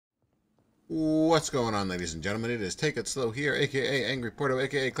What's going on, ladies and gentlemen? It is Take It Slow here, aka Angry Porto,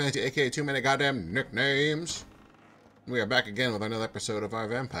 aka Clancy, aka Too Many Goddamn Nicknames. We are back again with another episode of our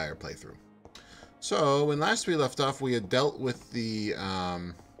Vampyr playthrough. So, when last we left off, we had dealt with the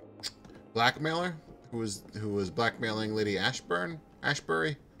blackmailer who was blackmailing Lady Ashbury,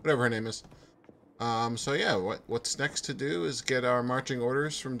 whatever her name is. So yeah, what's next to do is get our marching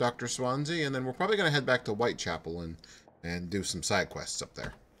orders from Dr. Swansea, and then we're probably gonna head back to Whitechapel and do some side quests up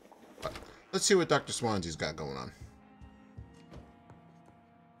there. But let's see what Dr. Swansea's got going on.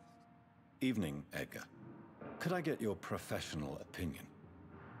 Evening, Edgar. Could I get your professional opinion?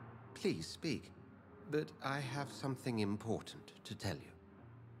 Please speak, but I have something important to tell you.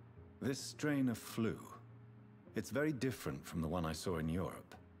 This strain of flu, it's very different from the one I saw in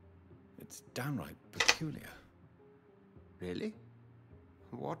Europe. It's downright peculiar. Really?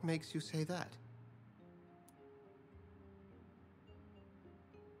 What makes you say that?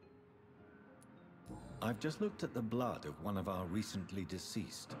 I've just looked at the blood of one of our recently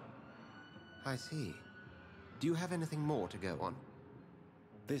deceased. I see. Do you have anything more to go on?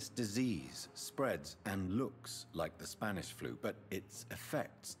 This disease spreads and looks like the Spanish flu, but its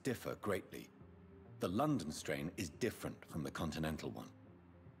effects differ greatly. The London strain is different from the continental one.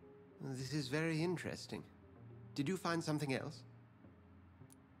 This is very interesting. Did you find something else?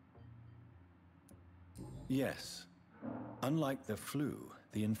 Yes. Unlike the flu,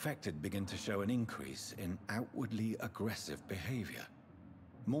 the infected begin to show an increase in outwardly aggressive behavior.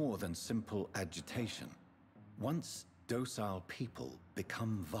 More than simple agitation. Once docile people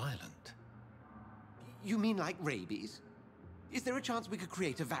become violent. You mean like rabies? Is there a chance we could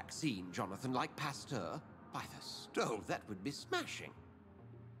create a vaccine, Jonathan, like Pasteur? By the stove, that would be smashing.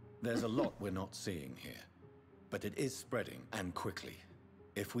 There's a lot we're not seeing here. But it is spreading, and quickly.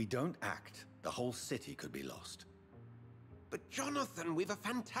 If we don't act, the whole city could be lost. But Jonathan, we've a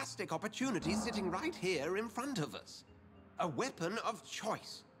fantastic opportunity sitting right here in front of us. A weapon of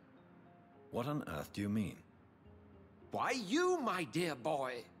choice. What on earth do you mean? Why, you, my dear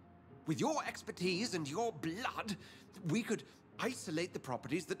boy. With your expertise and your blood, we could isolate the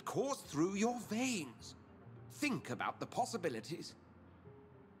properties that course through your veins. Think about the possibilities.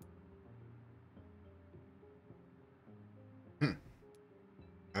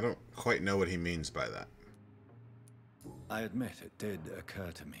 I don't quite know what he means by that. I admit it did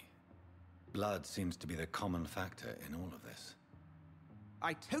occur to me. Blood seems to be the common factor in all of this.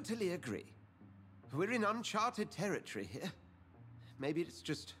 I totally agree. We're in uncharted territory here. Maybe it's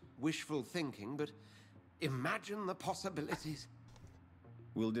just wishful thinking, but imagine the possibilities.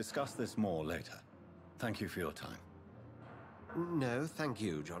 We'll discuss this more later. Thank you for your time. No, thank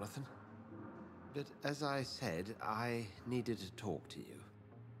you, Jonathan. But as I said, I needed to talk to you.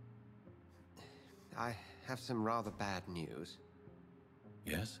 I have some rather bad news.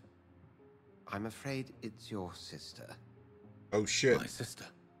 Yes? I'm afraid it's your sister. Oh shit. My sister?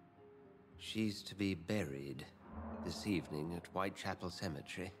 She's to be buried this evening at Whitechapel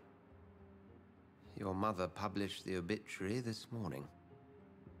Cemetery. Your mother published the obituary this morning.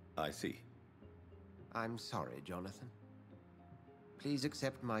 I see. I'm sorry, Jonathan. Please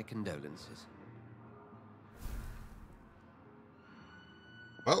accept my condolences.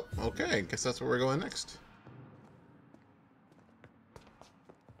 Well, okay, I guess that's where we're going next.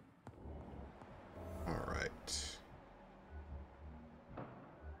 Alright.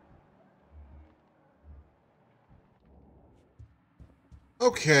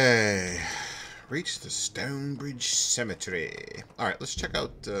 Okay. Reach the Stonebridge Cemetery. Alright, let's check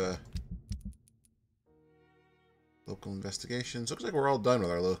out local investigations. Looks like we're all done with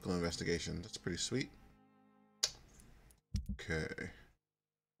our local investigation. That's pretty sweet. Okay.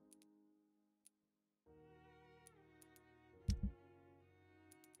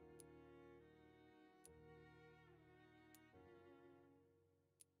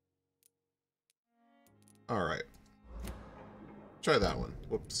 Alright. Try that one.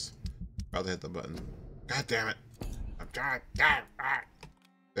 Whoops. Probably hit the button. God damn it. I'm trying.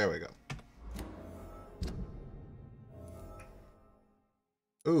 There we go.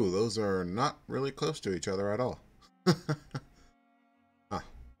 Ooh, those are not really close to each other at all. Huh.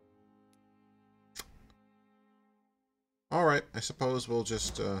 Alright, I suppose we'll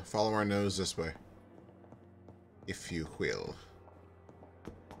just follow our nose this way. If you will.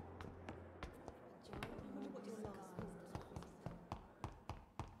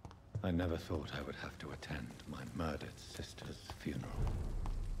 I never thought I would have to attend my murdered sister's funeral.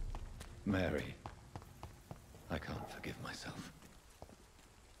 Mary, I can't forgive myself.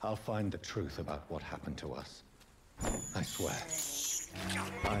 I'll find the truth about what happened to us. I swear.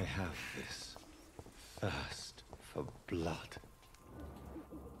 I have this thirst for blood.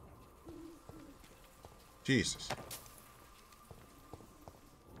 Jesus.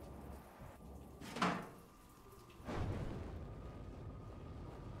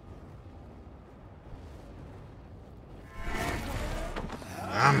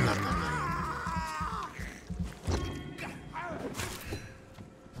 Nom, nom, nom, nom, nom, nom.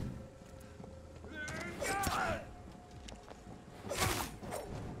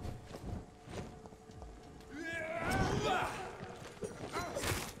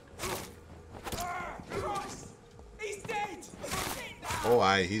 Oh,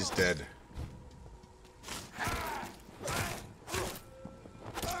 aye, he's dead.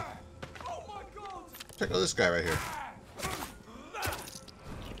 Check out this guy right here.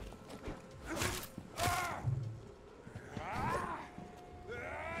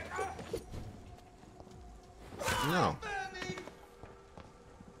 No.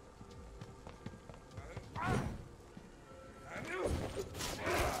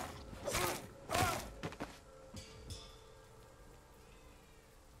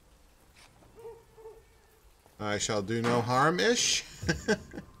 I shall do no harm-ish.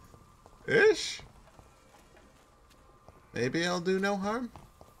 Ish? Maybe I'll do no harm?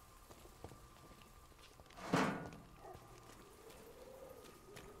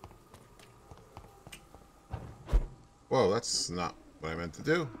 Whoa, that's not what I meant to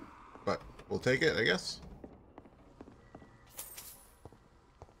do. But we'll take it, I guess.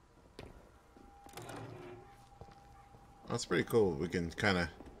 That's pretty cool. We can kind of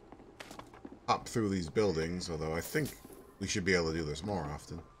hop through these buildings, although I think we should be able to do this more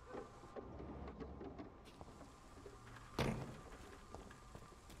often.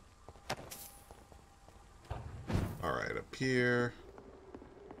 Alright, up here.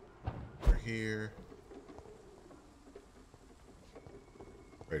 Over here.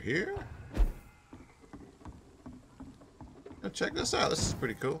 Right here? Now check this out. This is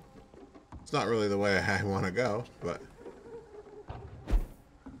pretty cool. It's not really the way I want to go, but...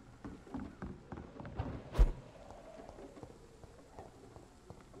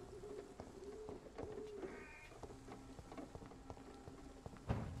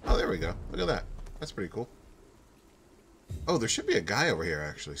 Oh, there we go. Look at that. That's pretty cool. Oh, there should be a guy over here,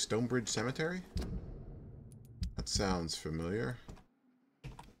 actually. Stonebridge Cemetery? That sounds familiar.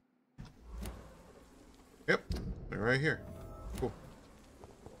 Yep. They're right here. Cool.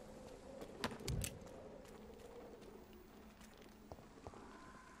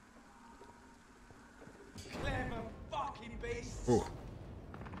 Clever fucking beast. Ooh.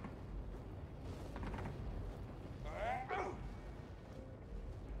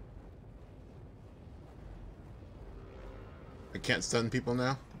 I can't stun people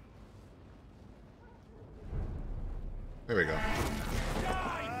now? There we go.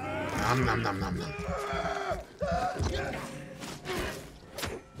 Nom nom nom nom nom.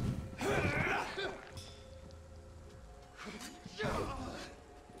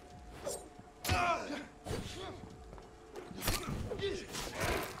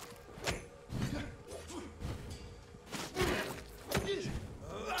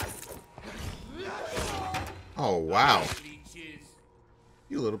 Oh, wow.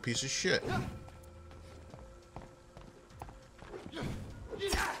 You little piece of shit.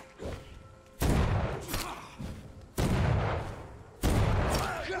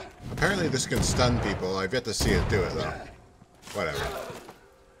 Apparently this can stun people. I've yet to see it do it, though. Whatever.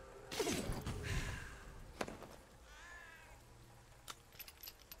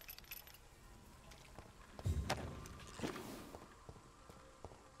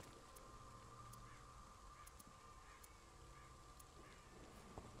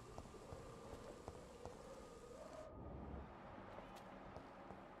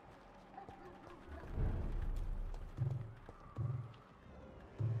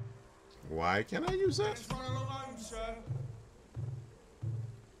 Why can't I use that? Just run along home, sir.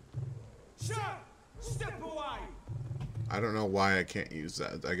 Sir, step away. I don't know why I can't use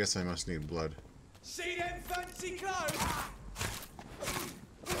that. I guess I must need blood. See them fancy clothes?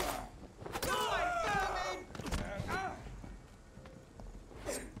 Die, vermin!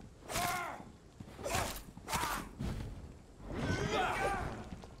 Get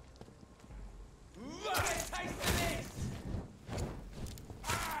a taste of this!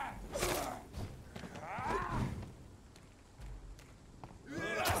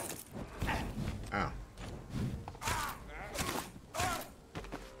 Ow.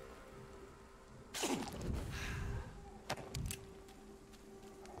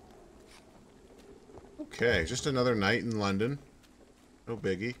 Okay, just another night in London. No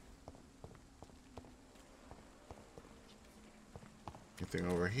biggie.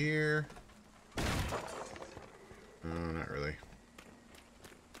 Anything over here? No, not really.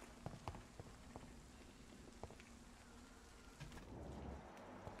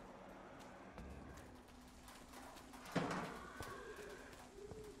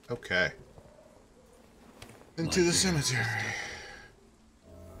 Okay. Into the cemetery.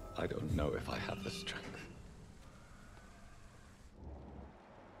 I don't know if I have the strength.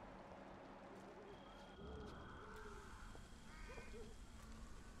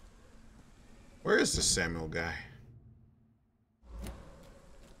 Where is this Samuel guy?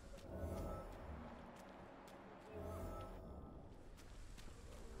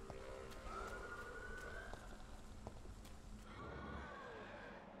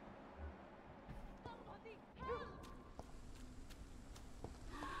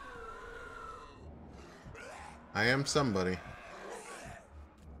 I am somebody.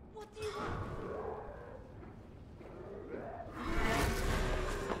 What do you want?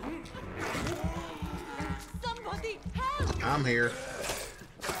 Somebody help! I'm here.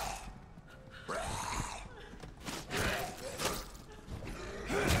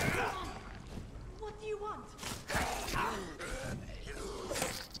 What do you want?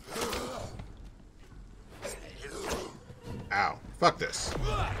 Ow. Fuck this.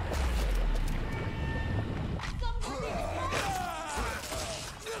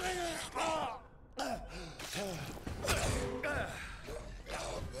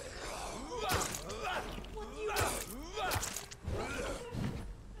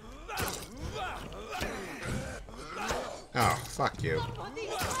 Oh, fuck you. Somebody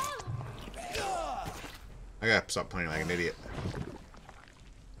help! I gotta stop playing like an idiot.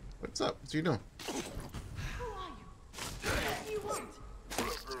 What's up? What you doing? Who are you? What do you want?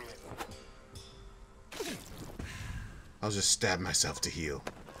 I'll just stab myself to heal.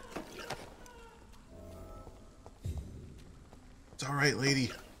 It's alright,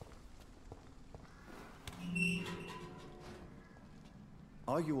 lady.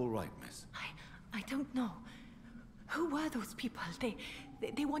 Are you all right, miss? I don't know. Who were those people?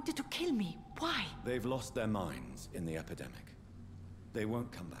 They wanted to kill me. Why? They've lost their minds in the epidemic. They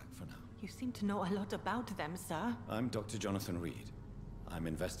won't come back for now. You seem to know a lot about them, sir. I'm Dr. Jonathan Reed. I'm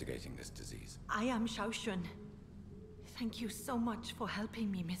investigating this disease. I am Shaoshun. Thank you so much for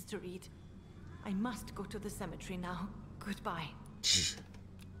helping me, Mr. Reed. I must go to the cemetery now. Goodbye.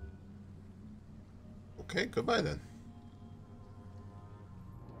 Okay, goodbye then.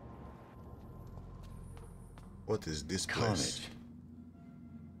 What is this place? Carnage.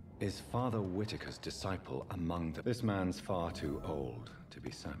 Is Father Whitaker's disciple among the... This man's far too old to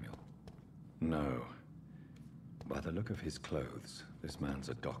be Samuel. No. By the look of his clothes, this man's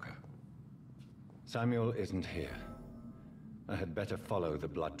a docker. Samuel isn't here. I had better follow the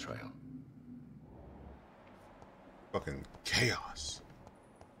blood trail. Fucking chaos.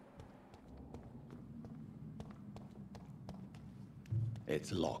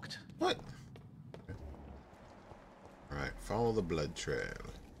 It's locked. What? Alright, follow the blood trail.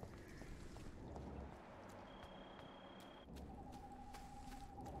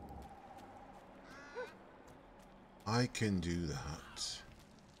 I can do that.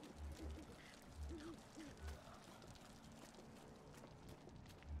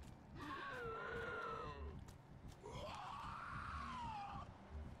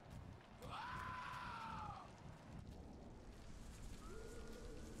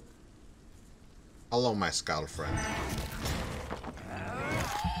 Hello, my skull friend.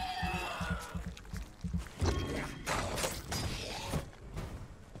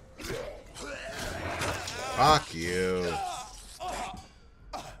 Fuck you.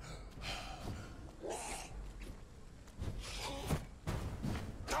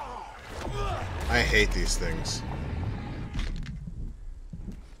 I hate these things.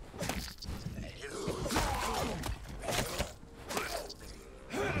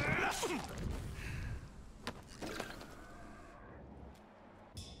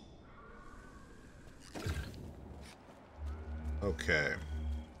 Okay.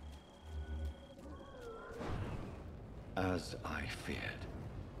 As I feared.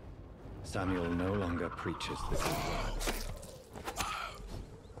 Samuel no longer preaches the good word.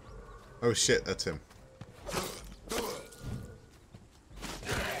 Oh shit, that's him.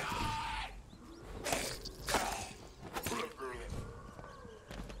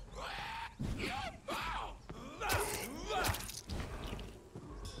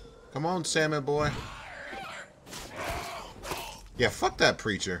 Come on, Samuel boy. Yeah, fuck that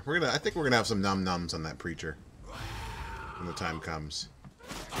preacher. I think we're gonna have some num-nums on that preacher when the time comes.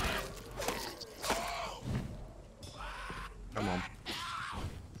 Come on.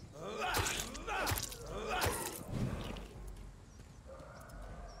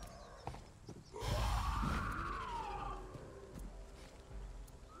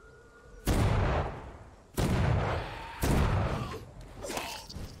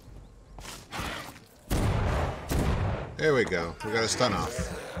 There we go. We got a stun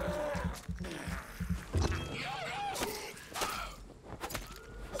off.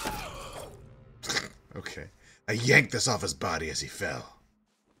 I yanked this off his body as he fell.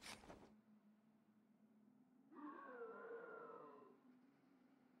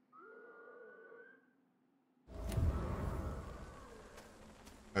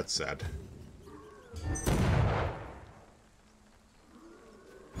 That's sad.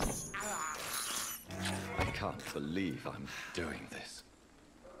 I can't believe I'm doing this.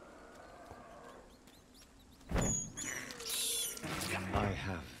 I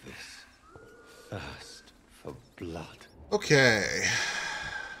have this thirst for blood. Okay.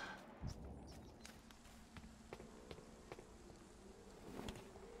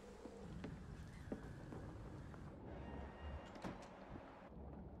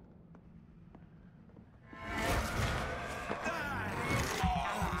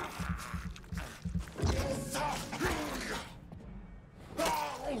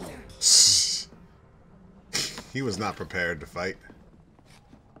 He was not prepared to fight.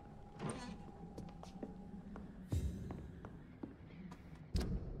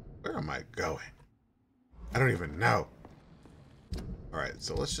 Where am I going? I don't even know. Alright,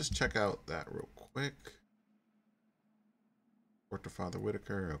 so let's just check out that real quick. Porto Father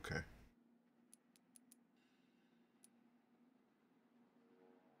Whitaker, okay.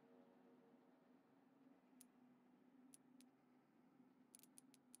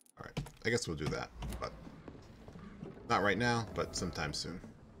 Alright, I guess we'll do that, but not right now, but sometime soon.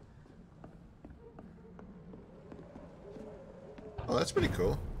 Oh, that's pretty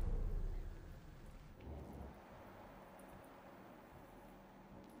cool.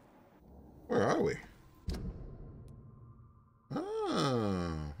 Where are we?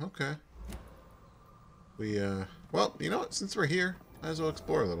 Oh, okay. Well, you know what? Since we're here, might as well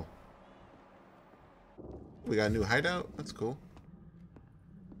explore a little. We got a new hideout. That's cool.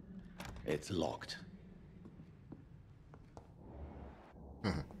 It's locked.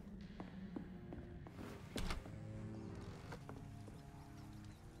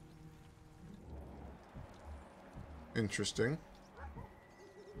 Interesting.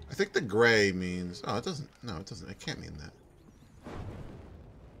 I think the gray means... Oh, it doesn't. No, it doesn't. It can't mean that.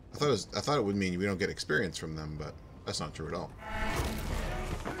 I thought it would mean we don't get experience from them, but that's not true at all.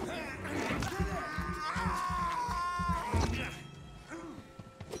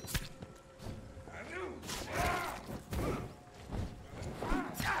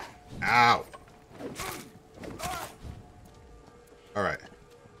 Ow! Alright.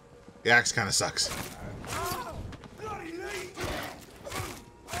 The axe kind of sucks.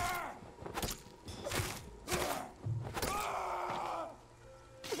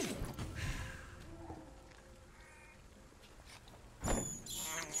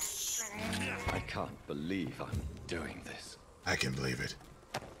 I can't believe I'm doing this. I can believe it.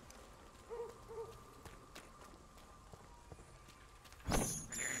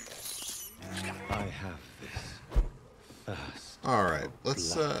 I have this thirst. All right,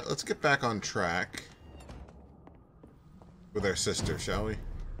 let's get back on track with our sister, shall we?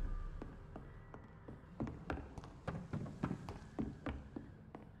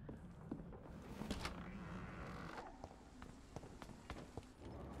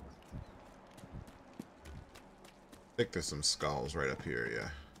 I think there's some skulls right up here, yeah.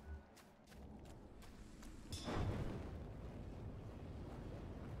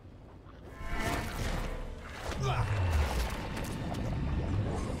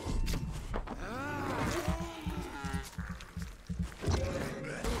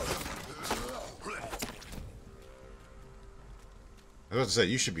 I was about to say,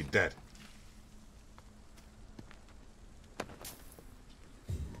 you should be dead.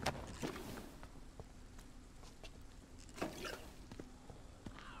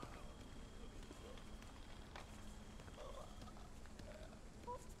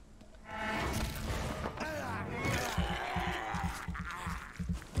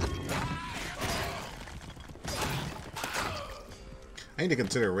 I need to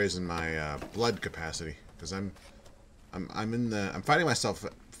consider raising my blood capacity because I'm fighting myself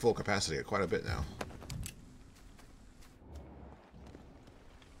at full capacity at quite a bit now.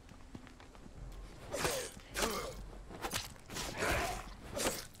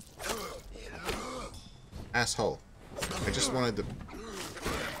 Asshole. I just wanted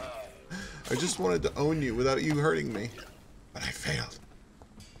to own you without you hurting me. But I failed.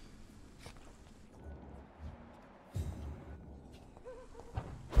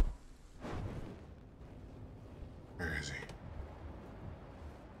 Where is he?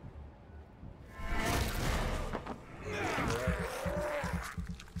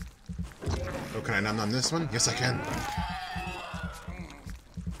 Oh, can I num on this one? Yes, I can.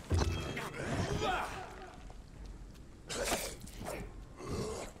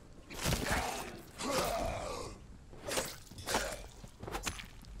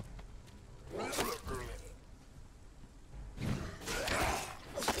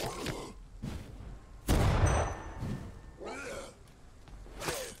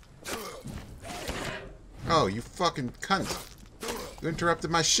 Oh, you fucking cunt. You interrupted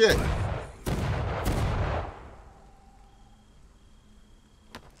my shit.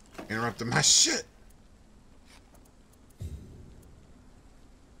 Interrupted my shit.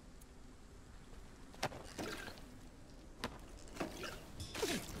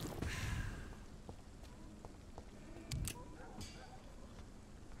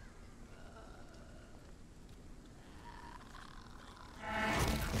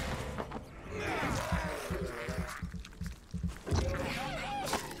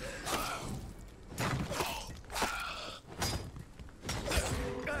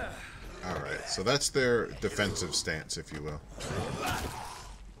 So that's their defensive stance, if you will.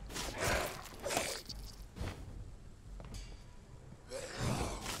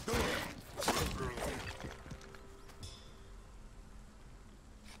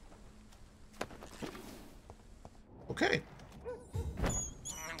 Okay.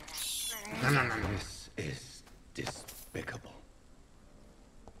 This is despicable.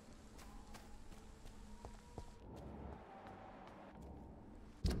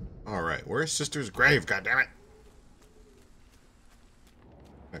 Alright, where's Sister's grave, goddammit?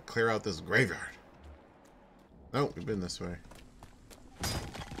 Gotta clear out this graveyard. Nope, we've been this way.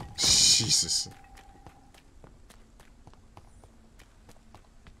 Jesus.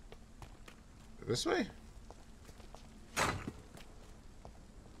 This way?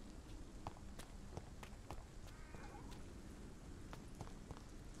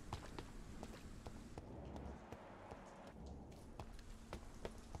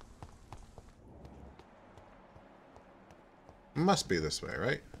 Must be this way,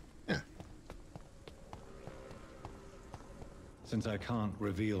 right? Yeah. Since I can't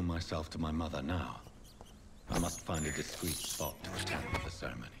reveal myself to my mother now, I must find a discreet spot to attend the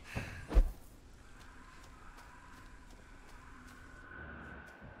ceremony.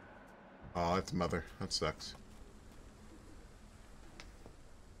 Oh, it's Mother. That sucks.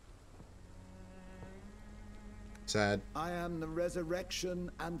 Sad. I am the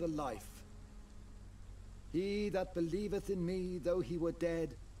resurrection and the life. He that believeth in me, though he were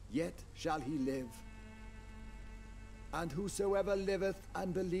dead, yet shall he live. And whosoever liveth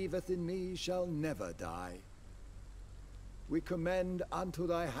and believeth in me shall never die. We commend unto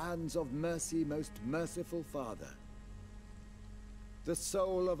thy hands of mercy, most merciful Father, the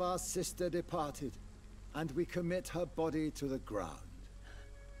soul of our sister departed, and we commit her body to the ground.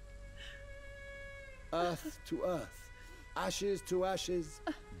 Earth to earth, ashes to ashes,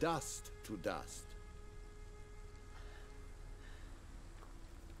 dust to dust.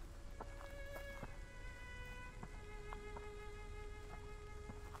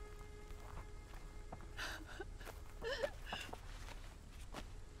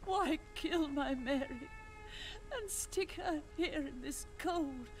 Why kill my Mary and stick her here in this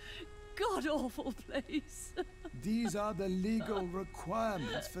cold, god-awful place? These are the legal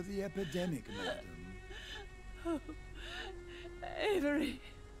requirements for the epidemic, madam. Oh, Avery,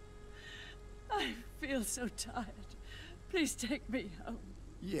 I feel so tired. Please take me home.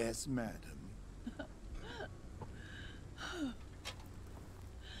 Yes, madam.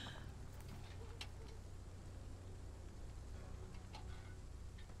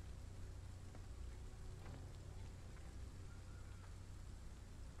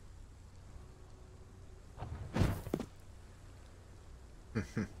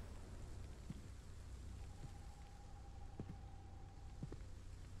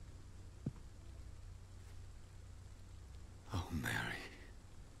 Oh, Mary.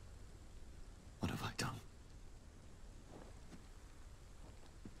 What have I done?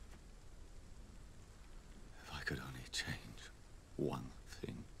 If I could only change one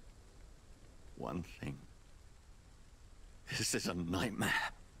thing. One thing. This is a nightmare.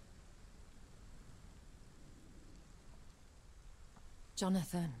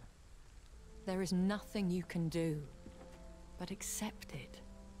 Jonathan, there is nothing you can do but accept it.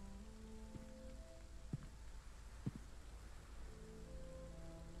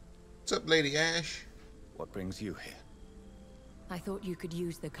 What's up, Lady Ash? What brings you here? I thought you could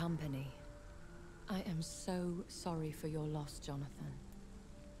use the company. I am so sorry for your loss, Jonathan.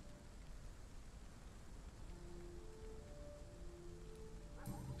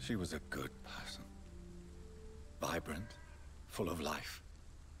 She was a good person. Vibrant, full of life.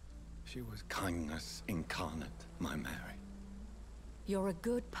 She was kindness incarnate, my Mary. You're a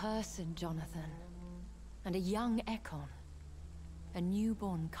good person, Jonathan. And a young Ekon. A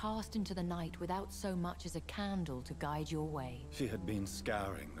newborn cast into the night without so much as a candle to guide your way. She had been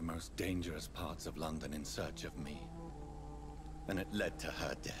scouring the most dangerous parts of London in search of me. And it led to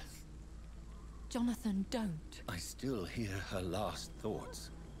her death. Jonathan, don't. I still hear her last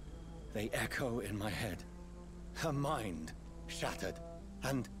thoughts. They echo in my head. Her mind shattered,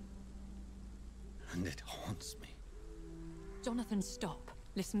 and it haunts me. Jonathan, stop.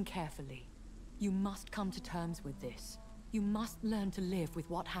 Listen carefully. You must come to terms with this. You must learn to live with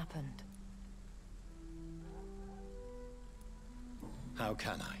what happened. How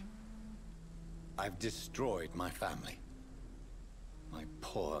can I? I've destroyed my family. My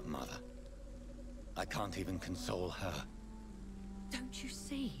poor mother. I can't even console her. Don't you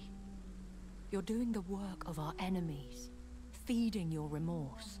see? You're doing the work of our enemies, feeding your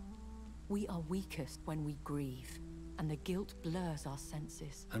remorse. We are weakest when we grieve, and the guilt blurs our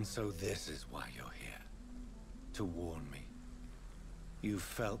senses. And so this is why you're here. To warn me. You've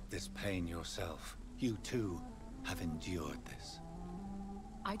felt this pain yourself. You too have endured this.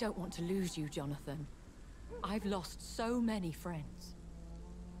 I don't want to lose you, Jonathan. I've lost so many friends.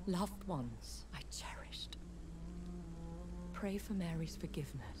 Loved ones I cherished. Pray for Mary's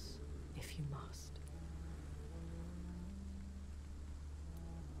forgiveness, if you must.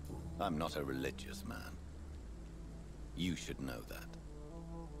 I'm not a religious man. You should know that.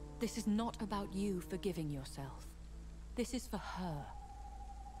 This is not about you forgiving yourself. This is for her.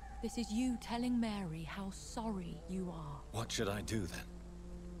 This is you telling Mary how sorry you are. What should I do then?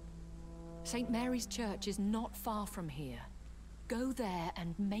 St. Mary's Church is not far from here. Go there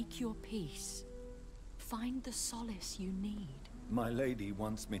and make your peace. Find the solace you need. My lady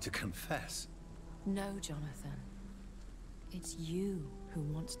wants me to confess. No, Jonathan. It's you who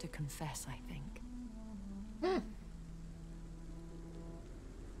wants to confess, I think.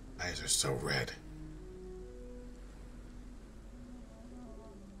 Eyes are so red.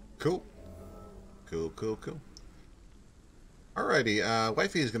 Cool. Cool. Alrighty,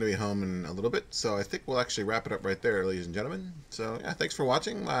 Wifey is going to be home in a little bit, so I think we'll actually wrap it up right there, ladies and gentlemen. So, yeah, thanks for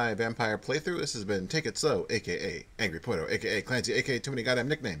watching my vampire playthrough. This has been Take It Slow, a.k.a. Angry Porto, a.k.a. Clancy, a.k.a. Too Many Goddamn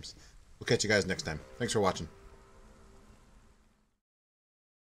Nicknames. We'll catch you guys next time. Thanks for watching.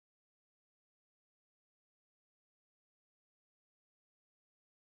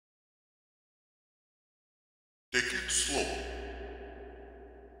 Take it slow.